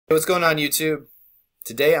What's going on, YouTube?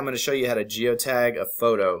 Today I'm going to show you how to geotag a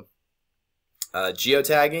photo.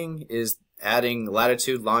 Geotagging is adding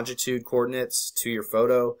latitude, longitude coordinates to your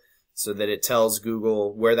photo so that it tells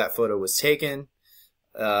Google where that photo was taken.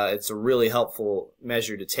 It's a really helpful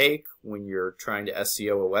measure to take when you're trying to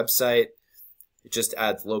SEO a website. It just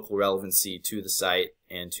adds local relevancy to the site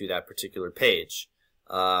and to that particular page.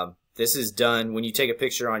 This is done when you take a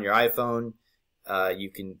picture on your iPhone. You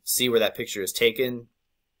can see where that picture is taken.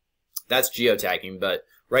 That's geotagging, but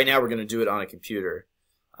right now we're going to do it on a computer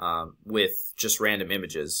with just random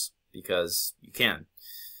images because you can.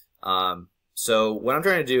 So what I'm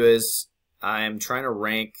trying to do is I'm trying to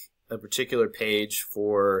rank a particular page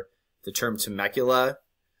for the term Temecula.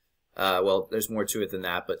 Well, there's more to it than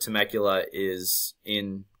that, but Temecula is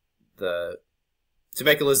the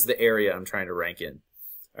area I'm trying to rank in.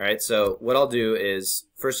 All right, so what I'll do is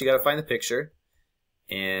first you got to find the picture,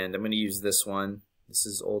 and I'm going to use this one. This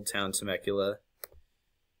is Old Town Temecula.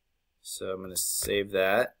 So I'm going to save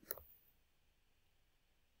that.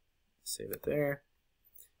 Save it there.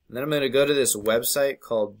 And then I'm going to go to this website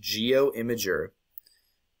called Geo Imager.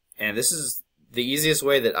 And this is the easiest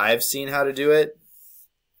way that I've seen how to do it.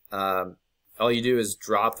 All you do is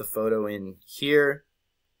drop the photo in here.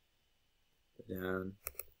 Go down.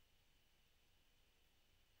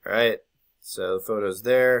 Alright, so the photo's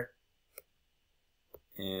there.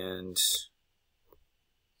 And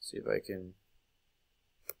see if I can,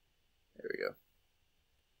 there we go.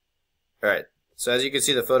 Alright, so as you can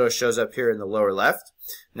see, the photo shows up here in the lower left.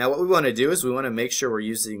 Now what we want to do is we want to make sure we're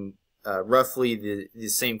using roughly the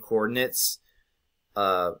same coordinates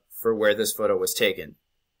for where this photo was taken.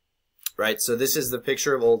 Right, so this is the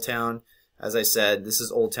picture of Old Town. As I said, this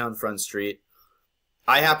is Old Town Front Street.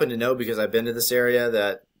 I happen to know, because I've been to this area,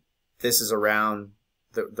 that this is around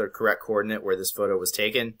the correct coordinate where this photo was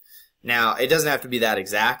taken. Now, it doesn't have to be that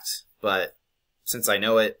exact, but since I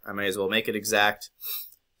know it, I might as well make it exact.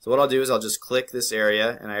 So what I'll do is I'll just click this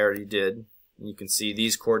area, and I already did, and you can see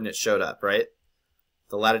these coordinates showed up, right?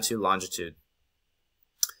 The latitude, longitude.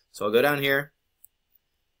 So I'll go down here,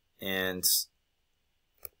 and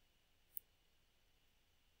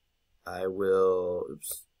I will,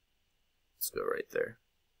 oops, let's go right there.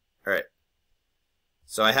 All right.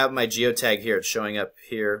 So I have my geotag here. It's showing up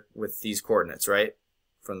here with these coordinates, right?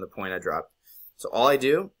 From the point I dropped. So all I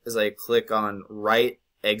do is I click on Write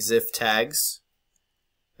Exif Tags.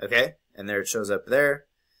 Okay? And there it shows up there.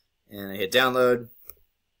 And I hit download.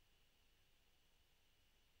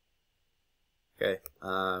 Okay.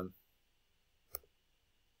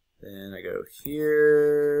 Then I go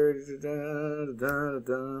here.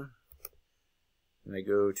 And I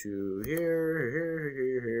go to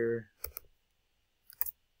here.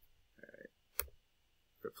 Alright.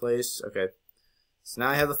 Replace. Okay. So now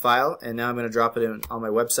I have the file, and now I'm going to drop it in on my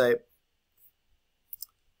website.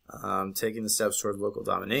 Taking the steps toward local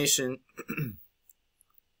domination.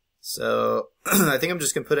 So I think I'm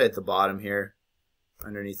just going to put it at the bottom here,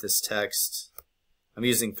 underneath this text. I'm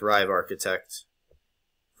using Thrive Architect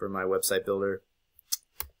for my website builder.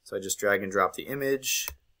 So I just drag and drop the image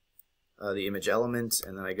element,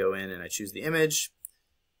 and then I go in and I choose the image.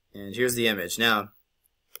 And here's the image. Now,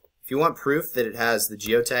 if you want proof that it has the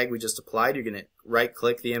geotag we just applied, you're going to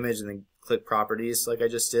right-click the image and then click Properties like I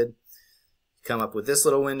just did. Come up with this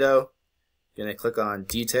little window. You're going to click on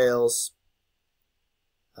Details,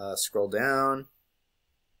 scroll down,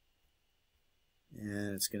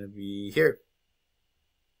 and it's going to be here.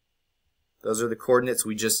 Those are the coordinates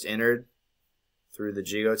we just entered through the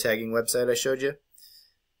geotagging website I showed you.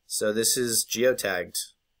 So this is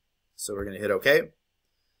geotagged. So we're going to hit OK,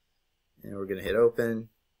 and we're going to hit Open.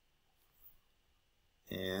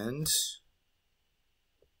 And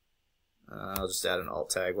I'll just add an alt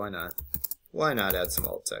tag. Why not? Why not add some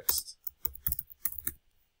alt text?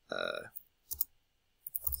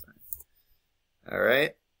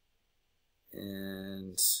 Alright.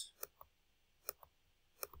 And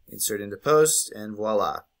insert into post, and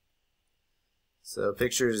voila. So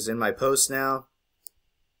picture is in my post now,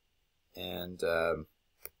 and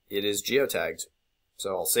it is geotagged.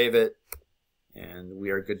 So I'll save it, and we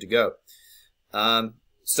are good to go.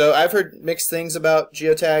 So I've heard mixed things about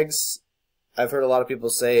geotags. I've heard a lot of people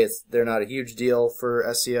say they're not a huge deal for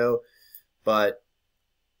SEO, but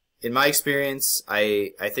in my experience,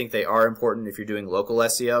 I think they are important if you're doing local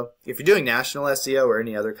SEO. If you're doing national SEO or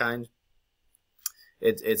any other kind,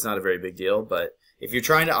 it's not a very big deal. But if you're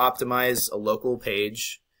trying to optimize a local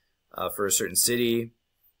page for a certain city,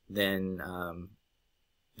 then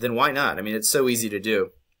why not? I mean, it's so easy to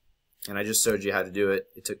do, and I just showed you how to do it.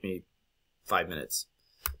 It took me 5 minutes.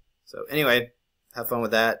 So anyway, have fun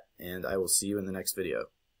with that, and I will see you in the next video.